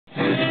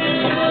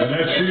And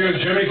that's for you and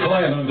Jimmy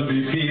Clanton on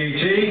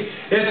WPAT.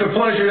 It's a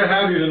pleasure to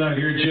have you tonight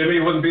here, Jimmy.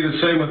 It wouldn't be the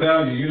same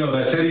without you. You know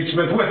that. Teddy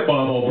Smith with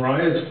Bob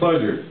O'Brien. It's a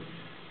pleasure.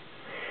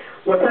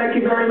 Well, thank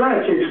you very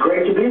much. It's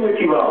great to be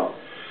with you all.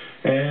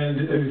 And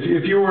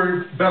if you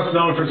were best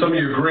known for some of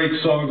your great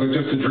songs like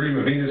Just a Dream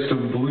of Venus to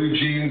Blue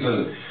Jeans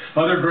and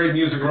other great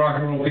music, rock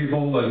and roll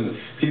people and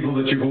people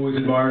that you've always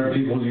admired,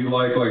 people you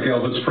like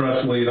Elvis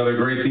Presley and other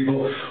great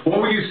people, what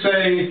would you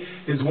say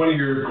is one of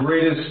your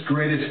greatest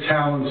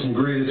talents and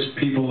greatest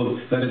people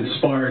that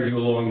inspired you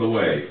along the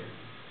way?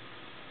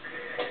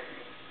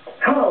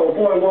 Oh,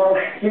 boy, well,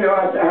 you know,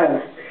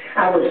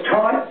 I was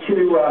taught to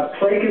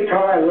play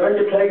guitar. I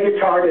learned to play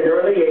guitar at an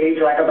early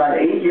age, like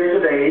about 8 years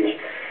of age.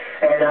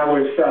 And I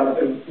was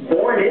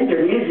born into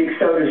music,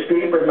 so to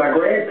speak, with my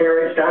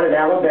grandparents down in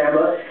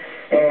Alabama.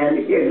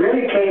 And it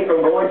really came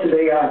from going to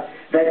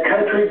that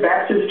country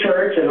Baptist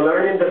church and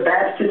learning the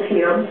Baptist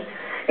hymns.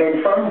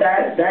 And from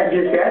that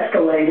just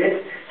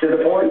escalated to the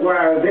point where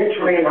I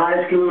eventually in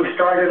high school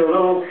started a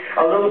little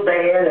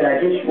band, and I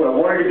just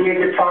wanted to be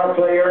a guitar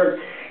player.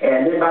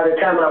 And then by the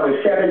time I was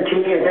 17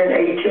 and then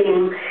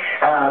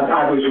 18,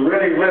 I was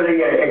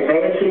really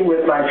advancing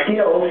with my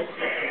skills.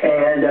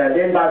 And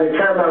then by the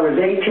time I was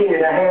 18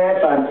 and a half,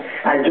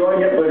 I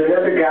joined up with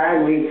another guy,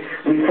 and we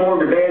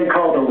formed a band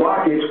called the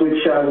Rockets,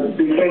 which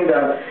became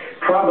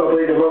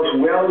probably the most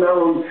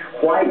well-known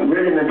white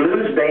rhythm and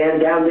blues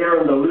band down there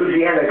on the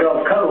Louisiana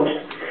Gulf Coast.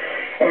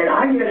 And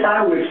I guess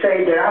I would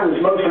say that I was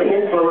mostly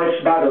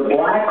influenced by the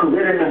black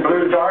rhythm and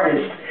blues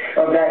artists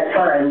of that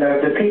time.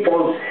 The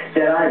people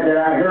that I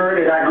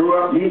heard and I grew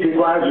up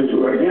music-wise was,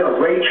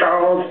 Ray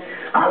Charles.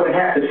 I would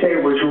have to say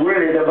was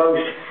really the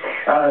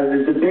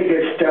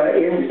biggest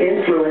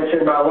influence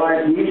in my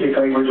life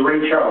musically was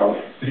Ray Charles.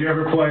 Did you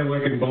ever play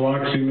like in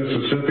Biloxi,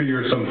 Mississippi,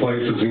 or some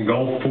places in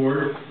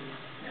Gulfport?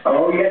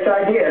 Oh, yes,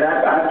 I did.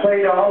 I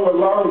played all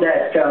along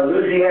that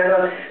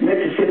Louisiana,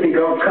 Mississippi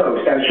Gulf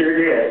Coast. I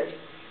sure did.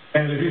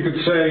 And if you could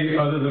say,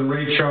 other than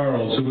Ray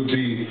Charles, who would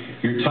be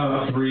your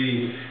top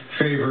 3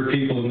 favorite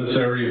people in this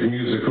area of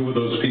music, who would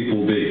those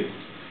people be?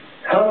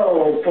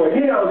 Oh, boy,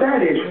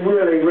 that is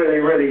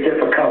really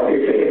difficult.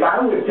 If I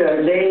would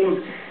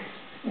name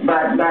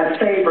my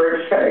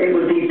favorites, it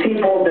would be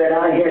people that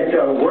I had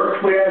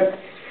worked with,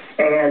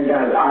 and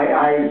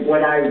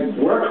when I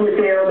worked with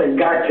them and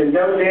got to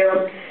know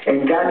them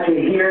and got to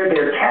hear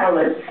their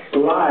talent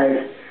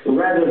live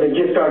rather than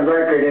just on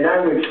record, and I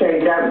would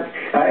say that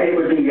it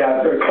would be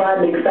Clyde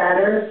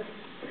McFadden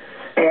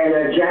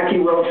and Jackie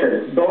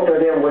Wilson. Both of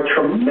them were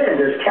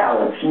tremendous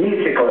talents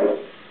musically.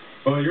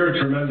 Well, you're a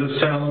tremendous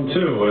talent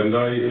too, and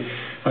I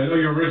know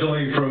you're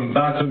originally from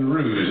Baton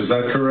Rouge. Is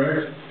that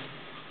correct?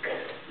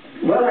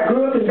 Well, I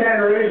grew up in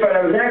Baton Rouge, but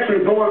I was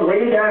actually born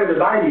way down in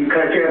the Bayou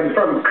country. I'm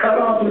from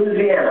Cutoff,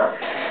 Louisiana.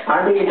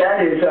 I mean,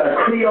 that is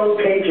Creole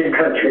Cajun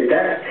country.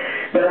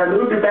 But I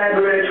moved to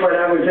Baton Rouge when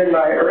I was in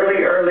my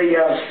early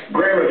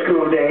grammar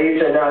school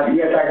days, and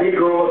yes, I did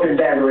grow up in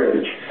Baton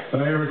Rouge.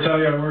 Did I ever tell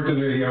you I worked at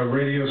a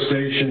radio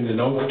station in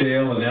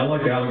Oakdale and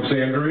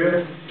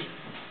Alexandria?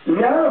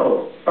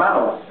 No.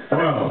 Wow.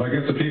 Well, I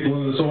guess the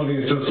people in this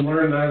audience just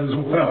learned that as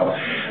well.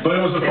 But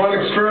it was a fun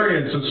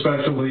experience,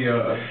 especially,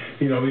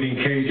 eating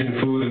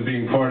Cajun food and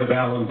being part of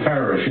Allen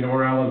Parish. You know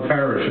where Allen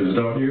Parish is,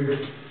 don't you?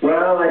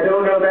 Well, I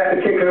don't know that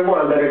particular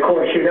one, but of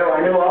course,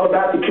 I know all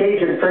about the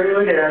Cajun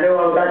food, and I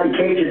know all about the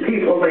Cajun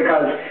people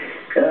because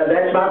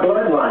that's my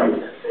bloodline.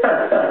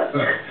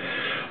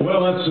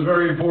 Well, that's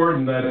very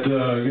important that,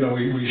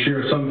 we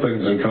share some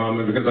things in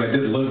common because I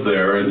did live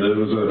there, and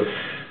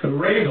it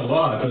rained a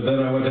lot, but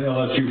then I went to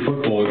LSU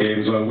football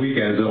games on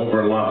weekends over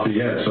in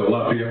Lafayette, so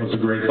Lafayette was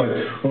a great place.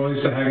 Well, I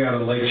used to hang out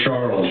in Lake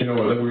Charles. You know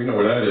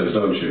where that is,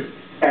 don't you?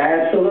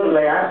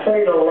 Absolutely. I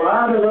played a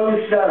lot of those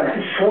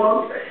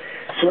swamp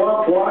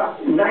walk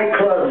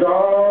nightclubs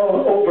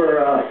all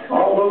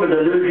over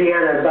the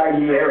Louisiana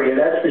Bayou area,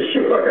 that's for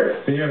sure.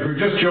 Yeah, if you're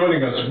just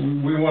joining us,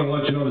 we want to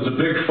let you know there's a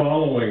big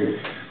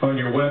following on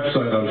your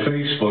website on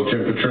Facebook.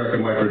 Jim Petrecca,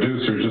 my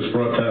producer, just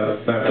brought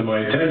that to my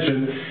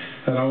attention.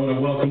 And I want to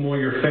welcome all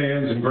your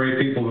fans and great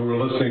people who are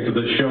listening to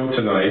this show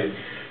tonight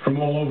from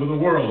all over the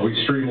world. We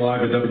stream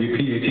live at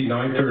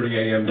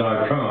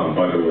WPAT930am.com,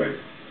 by the way.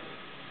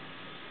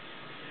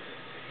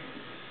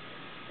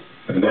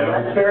 Well,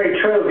 that's very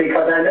true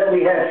because I know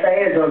we have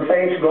fans on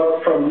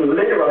Facebook from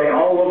literally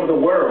all over the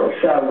world.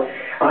 So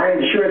I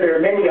am sure there are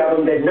many of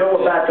them that know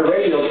about the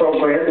radio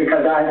program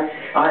because I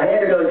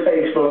had it on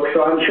Facebook.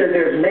 So I'm sure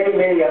there's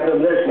many of them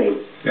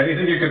listening.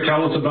 Anything you could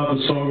tell us about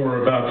the song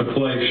we're about to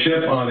play,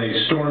 Ship on a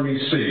Stormy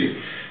Sea,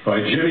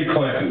 by Jimmy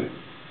Clanton?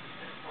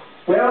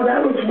 Well,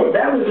 that was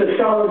a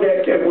song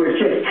that was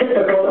just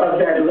typical of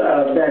that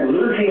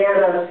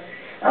Louisiana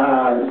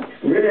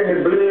rhythm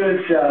and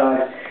blues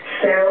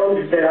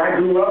sounds that I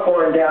grew up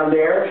on down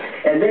there.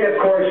 And then, of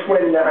course,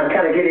 when I'm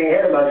kind of getting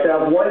ahead of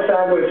myself, once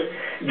I was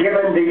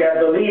given the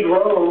lead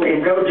role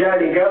in Go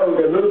Johnny Go,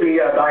 the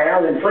movie by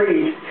Alan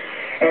Freed,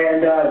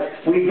 and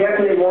we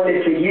definitely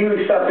wanted to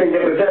use something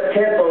that was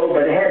up-tempo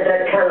but had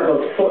that kind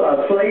of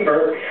a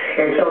flavor.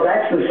 And so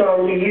that's the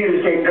song we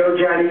used in Go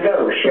Johnny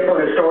Go, Ship on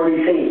a Stormy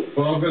Sea.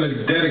 Well, I'm going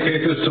to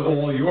dedicate this to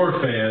all your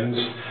fans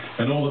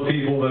and all the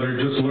people that are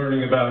just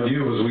learning about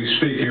you as we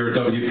speak here at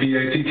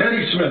WPAT.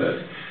 Teddy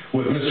Smith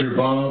with Mr.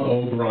 Bob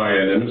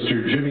O'Brien and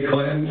Mr. Jimmy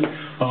Clanton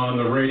on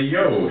the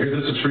radio. Here,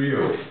 this is for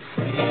you.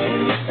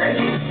 Thank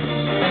you.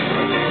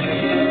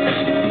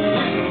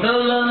 The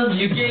love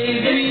you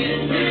gave me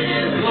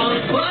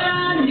was what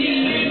I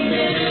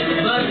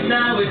needed, but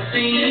now it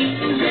seems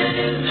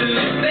to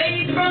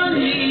fade from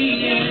me.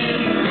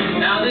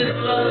 Now this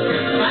love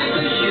is like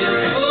a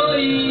ship, oh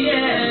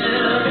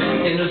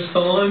yeah, in a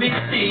stormy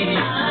sea.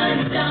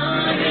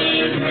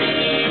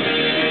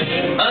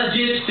 A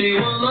gypsy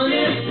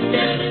woman,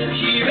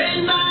 she read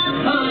my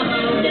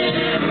palm.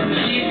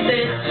 She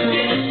said to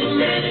me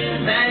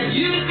that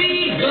you'd be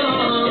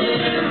gone.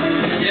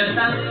 Yes, I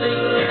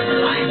sing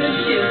like a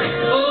ship,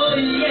 oh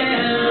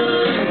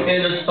yeah,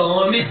 in a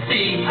stormy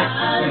sea.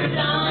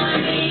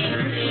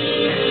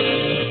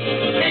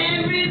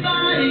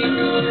 Everybody,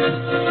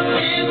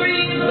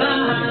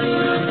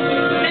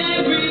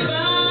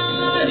 everybody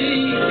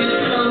is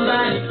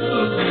somebody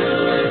good.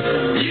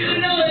 You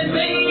know it,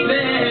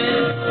 baby.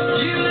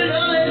 You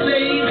know it,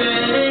 baby.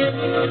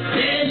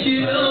 Yes, you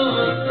know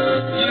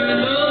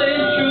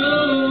it's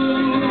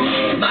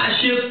true. My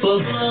ship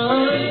of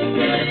love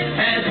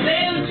has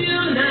sailed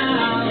till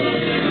now.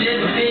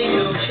 Didn't take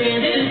no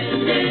chances,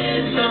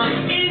 so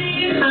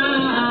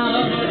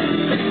anyhow,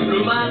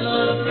 through my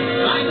love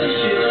like a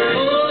ship,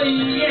 oh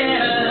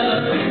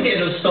yeah, in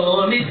a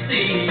stormy sea.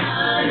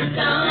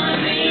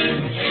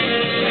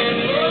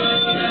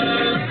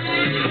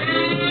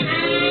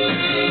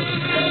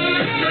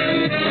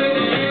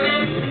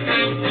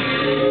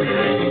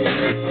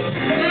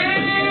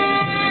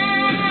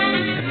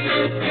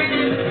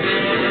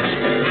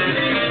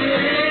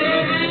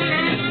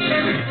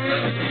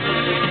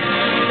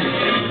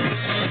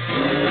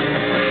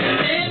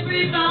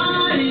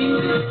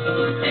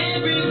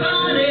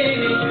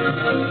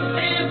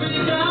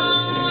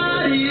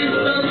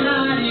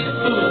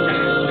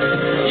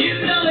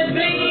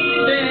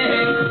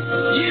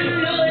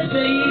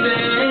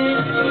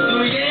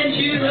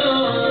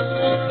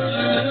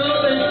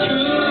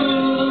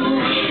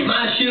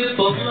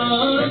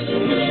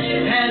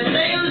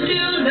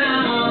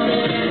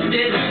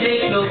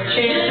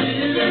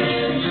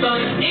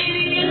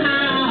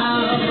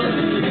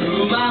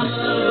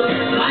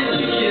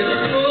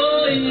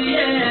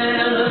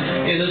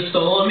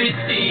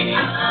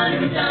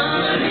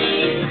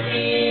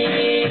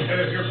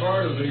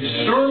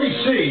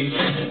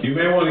 You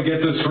may want to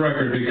get this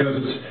record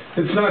because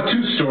it's not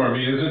too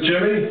stormy, is it,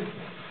 Jimmy?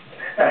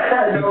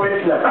 No,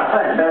 it's not.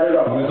 Not at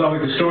all. It's not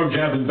like the storm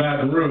jammed in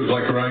Baton Rouge,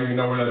 like around, you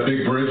know, where that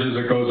big bridge is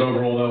that goes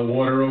over all that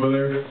water over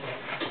there?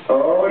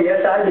 Oh,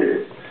 yes, I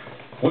do.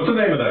 What's the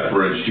name of that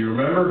bridge? Do you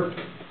remember?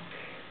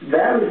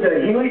 That was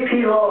the Huey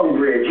P. Long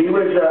Bridge. He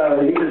was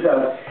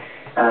a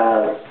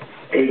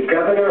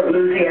governor of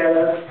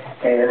Louisiana,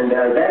 and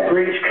that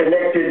bridge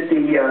connected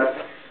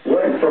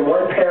went from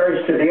one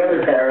parish to the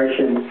other parish.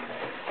 And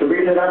the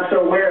reason I'm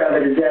so aware of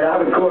it is that I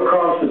would go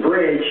across the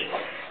bridge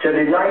to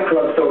the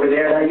nightclubs over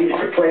there, and I used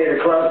to play at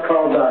a club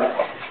called,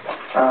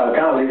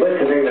 golly,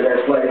 what's the name of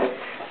that place?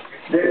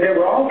 There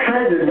were all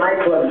kinds of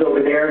nightclubs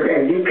over there,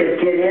 and you could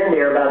get in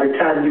there by the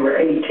time you were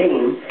 18.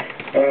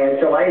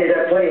 And so I ended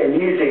up playing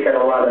music at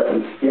a lot of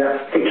them.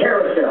 Yeah, the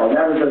Carousel,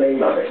 that was the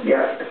name of it.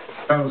 Yeah.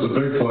 That was a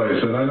big place,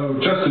 and I know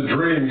Just a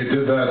Dream, you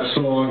did that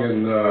song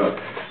in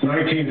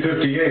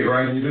 1958,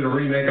 right? And you did a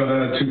remake on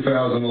that in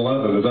 2011,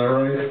 is that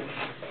right?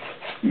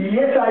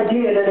 Yes, I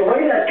did, and the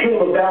way that came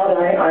about,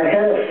 I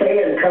had a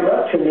fan come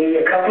up to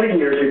me a couple of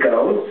years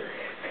ago,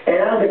 and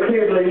out of the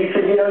clear blue, he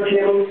said, you know,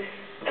 Jimmy,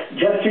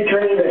 Just a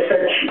Dream is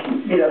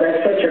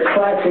that's such a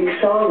classic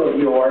song of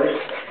yours,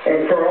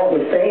 and for all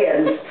the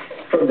fans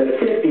from the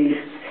 50s,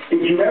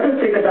 did you ever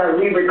think about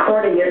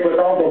re-recording it with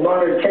all the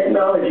modern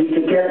technology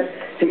to get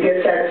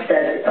that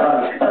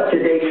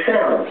up-to-date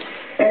sound?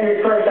 And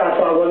at first I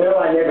thought, well, no,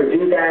 I never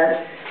do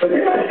that. But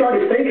then I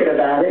started thinking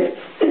about it,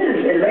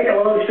 and to make a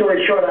long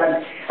story short,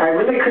 I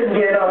really couldn't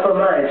get it off my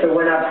mind. So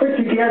when I put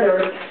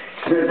together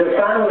the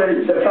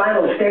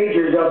final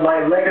stages of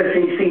my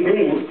legacy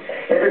CD,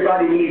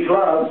 Everybody Needs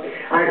Love,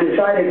 I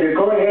decided to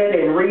go ahead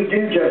and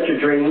redo Just a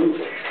Dream,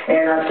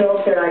 and I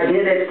felt that I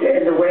did it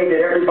in the way that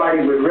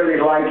everybody would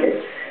really like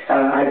it.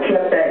 I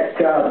kept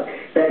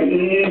that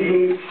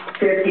easy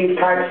 50s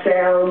type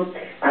sound.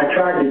 I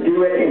tried to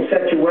do it in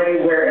such a way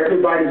where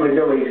everybody would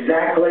know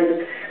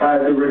exactly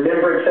the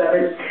remembrance of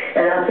it,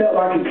 and I felt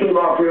like it came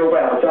off real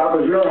well. So I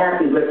was real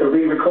happy with the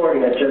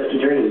re-recording of Just a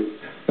Dream.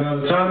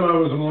 Now, the time I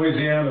was in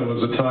Louisiana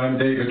was the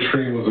time David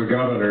Treen was the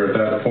governor at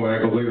that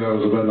point. I believe that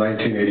was about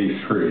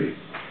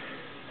 1983.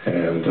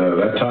 And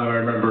that time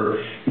I remember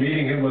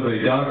meeting him with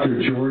a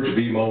Dr. George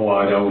B.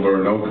 Mowat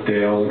over in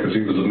Oakdale because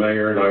he was the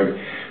mayor, and I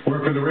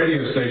worked for the radio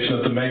station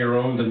that the mayor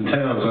owned in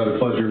town, so I had the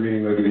pleasure of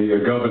meeting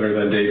the governor,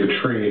 then David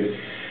Treen,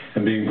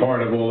 and being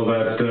part of all of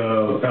that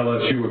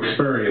LSU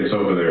experience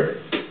over there.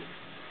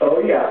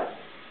 Oh, yeah.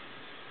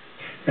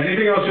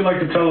 Anything else you'd like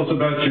to tell us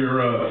about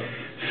your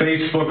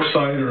Facebook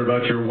site or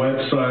about your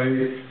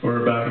website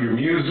or about your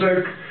music?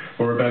 music,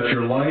 or about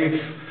your life,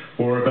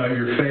 or about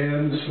your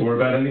fans, or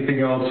about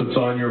anything else that's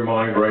on your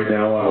mind right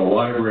now on a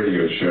live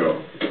radio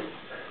show?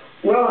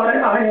 Well,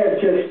 I have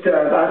just,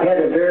 I've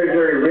had a very,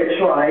 very rich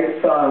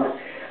life.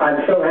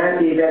 I'm so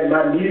happy that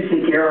my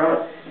music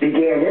era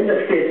began in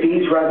the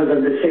 50s rather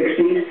than the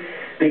 60s,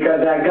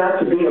 because I got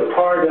to be a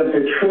part of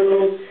the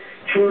true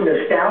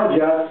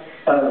nostalgia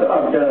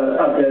of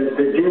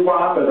the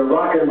doo-wop or the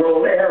rock and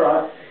roll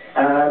era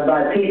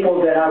by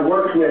people that I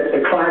worked with,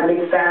 the Clyde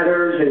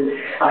McFathers, and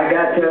I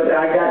got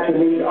to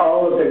meet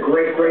all of the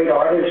great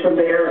artists from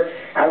there.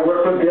 I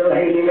worked with Bill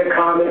Haley, the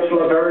Comets,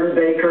 Laverne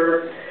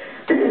Baker.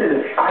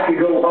 I could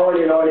go on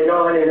and on and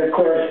on, and of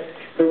course,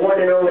 the one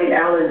and only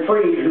Alan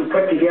Freed, who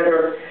put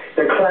together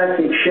the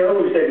classic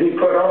shows that he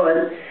put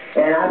on,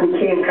 and I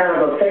became kind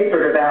of a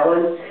favorite of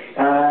Alan.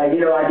 I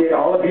did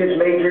all of his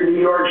major New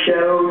York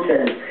shows,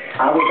 and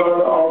I was on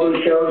all those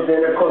shows,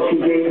 and of course,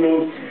 he gave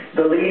me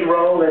the lead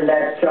role in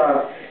that,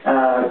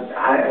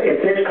 at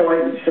this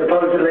point,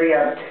 supposedly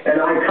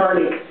an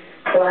iconic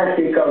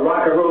classic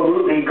rock and roll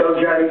movie, Go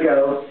Johnny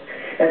Go.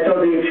 And so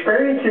the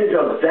experiences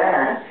of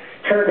that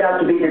turned out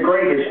to be the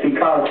greatest,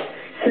 because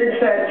since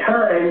that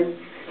time,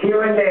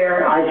 here and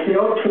there, I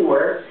still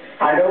tour.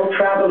 I don't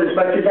travel as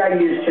much as I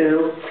used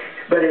to,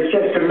 but it's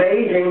just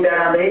amazing that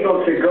I'm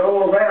able to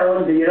go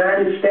around the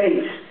United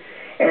States,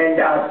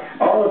 and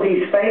all of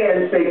these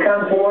fans, they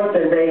come forth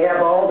and they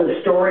have all the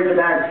stories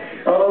about,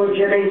 oh,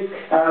 Jimmy,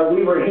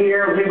 we were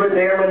here, we were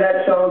there when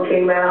that song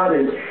came out,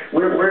 and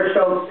we're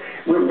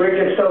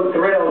just so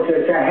thrilled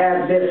to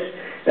have this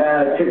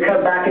to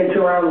come back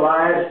into our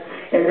lives,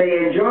 and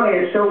they enjoy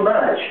it so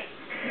much.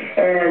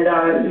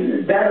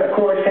 And that, of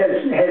course,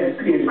 has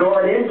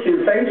gone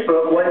into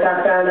Facebook. Once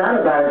I found out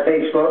about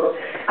Facebook,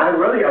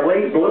 I'm really a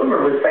late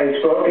bloomer with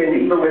Facebook,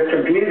 and even with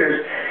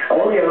computers,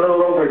 only a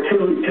little over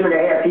two and a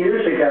half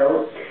years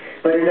ago.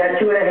 But in that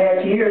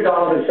 2.5 years,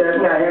 all of a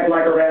sudden, I have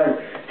like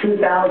around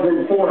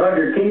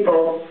 2,400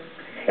 people,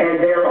 and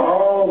they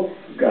all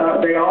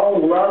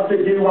love the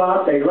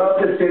doo-wop, they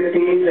love the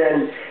 50s,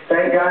 and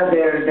thank God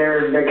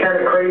they're kind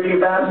of crazy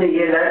about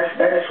me, and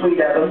that's sweet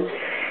of them.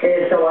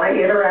 And so I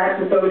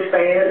interact with those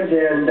fans,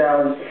 and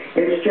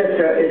it's just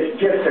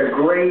a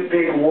great,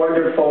 big,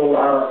 wonderful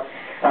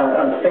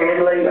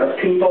family of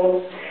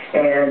people,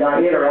 and I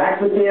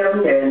interact with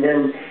them. And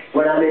then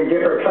when I'm in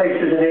different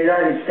places in the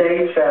United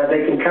States,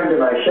 they can come to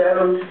my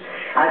shows.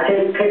 I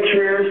take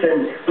pictures,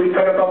 and we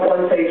put them up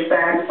on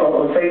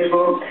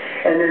Facebook,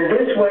 and then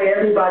this way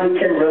everybody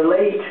can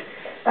relate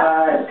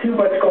to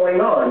what's going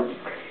on.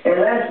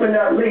 And last but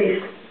not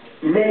least,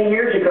 many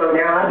years ago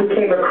now, I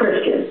became a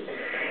Christian.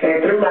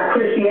 And through my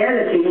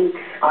Christianity,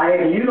 I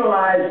have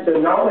utilized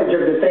the knowledge of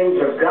the things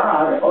of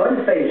God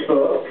on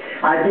Facebook.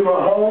 I do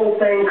a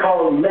whole thing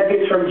called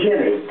Nuggets from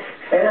Jimmy.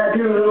 And I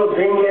do little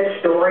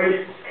vignette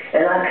stories,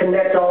 and I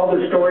connect all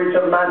the stories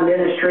of my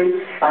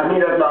ministry,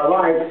 of my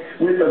life,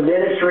 with the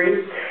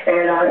ministry.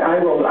 And I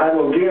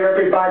will give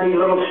everybody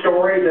little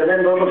stories and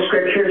then little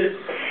scriptures.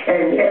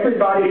 And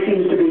everybody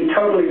seems to be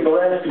totally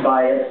blessed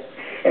by it.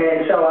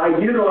 And so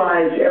I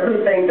utilize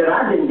everything that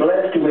I've been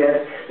blessed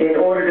with in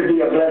order to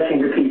be a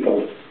blessing to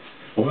people.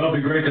 Well, it'd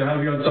be great to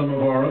have you on some of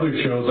our other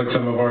shows, like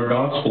some of our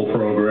gospel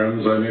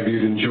programs. Maybe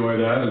you'd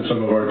enjoy that, and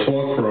some of our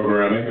talk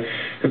programming,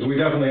 because we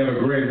definitely have a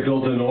great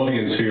built-in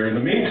audience here. In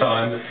the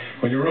meantime,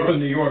 when you're up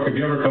in New York, if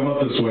you ever come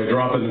up this way,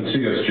 drop in and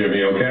see us,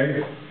 Jimmy,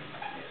 okay?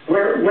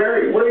 Where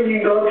are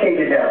you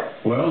located now?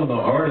 Well, in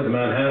the heart of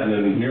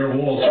Manhattan, near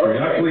Wall Street,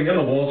 actually in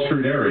the Wall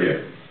Street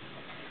area.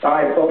 All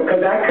right, well,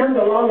 because I come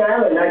to Long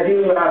Island, I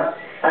do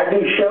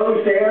shows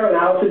there, and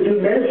I also do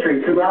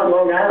ministry throughout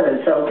Long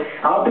Island. So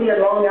I'll be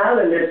in Long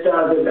Island at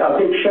a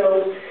big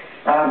show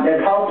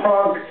at Hall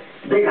Park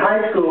Big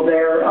High School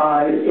there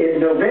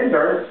in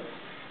November.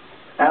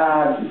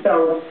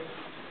 So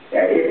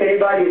if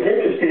anybody is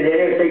interested in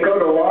it, if they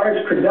go to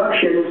Lars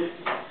Productions,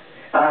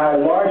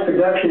 Lars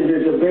Productions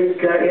is a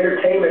big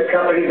entertainment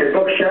company that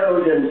books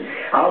shows, and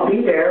I'll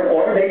be there,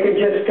 or they can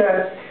just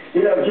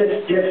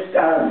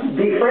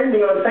befriend me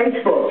on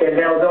Facebook, and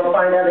they'll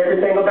find out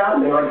everything about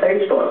me on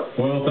Facebook.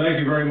 Well, thank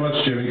you very much,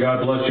 Jimmy.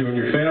 God bless you and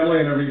your family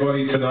and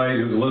everybody tonight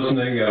who's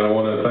listening, and I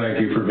want to thank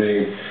you for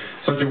being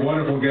such a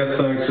wonderful guest.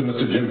 Thanks to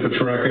Mr. Jim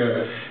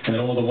Petrecca and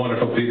all the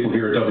wonderful people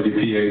here at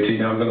WPAT.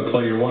 Now I'm going to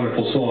play your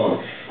wonderful song.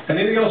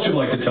 Anything else you'd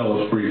like to tell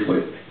us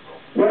briefly?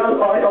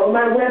 Well, on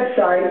my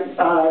website,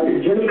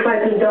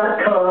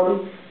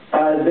 jimmyclanton.com,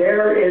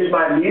 there is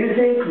my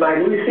music, my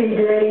new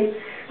CD,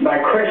 my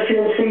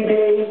Christian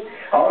CD.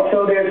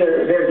 Also, there's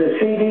a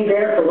CD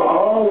there from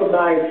all of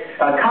my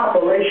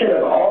compilation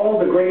of all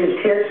the greatest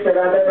hits that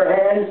I've ever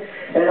had,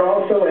 and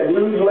also a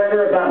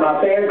newsletter about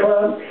my fan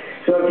club.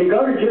 So if you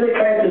go to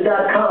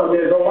jimmyclanton.com,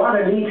 there's a lot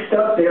of neat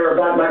stuff there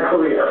about my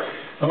career.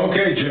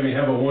 Okay, Jimmy,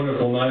 have a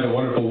wonderful night, a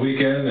wonderful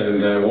weekend,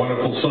 and a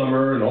wonderful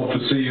summer, and hope to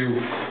see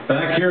you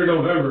back here in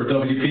November at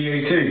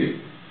WPAT.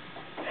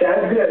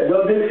 Sounds good.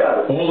 We'll do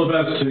so. All the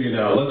best to you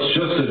now. Let's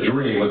Just a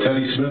Dream with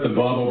Teddy Smith and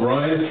Bob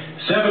O'Brien,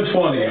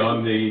 720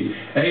 on the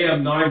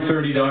AM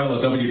 930 dial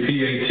at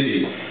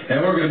WPAT. And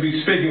we're going to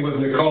be speaking with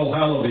Nicole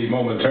Hallaby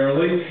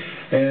momentarily,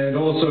 and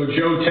also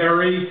Joe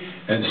Terry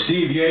and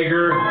Steve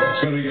Yeager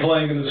is going to be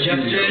playing in the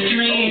studio. Just a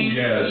dream. Oh,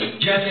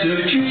 yes. Just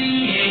a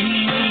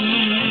dream.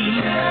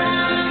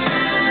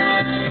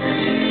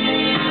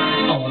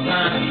 All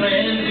my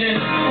plans and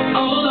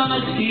all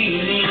my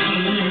schemes.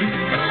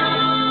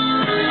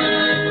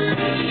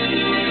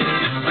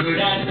 How could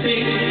I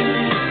think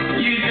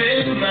you'd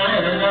be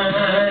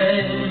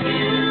mine?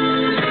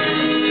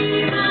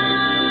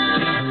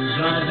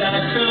 So I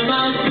tell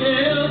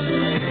myself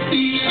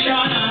each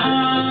time.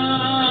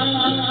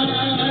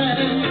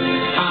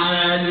 I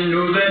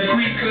know that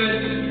we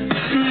could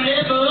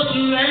never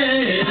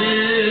last.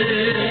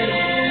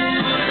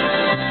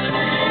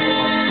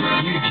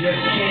 You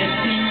just can't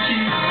seem to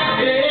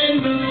end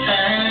the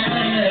past.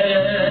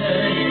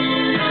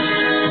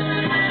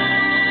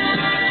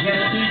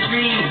 Just a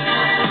dream,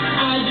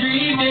 I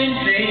dreamed in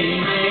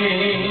vain.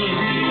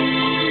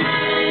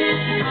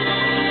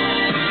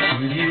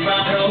 With you I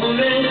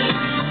only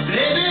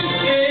live in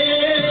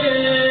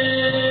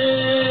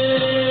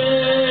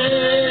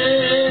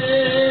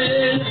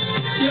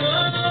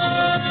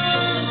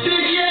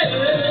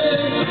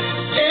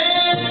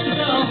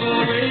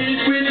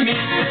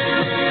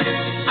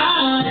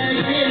I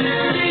can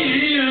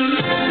feel,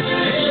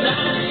 and I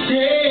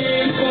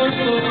stay for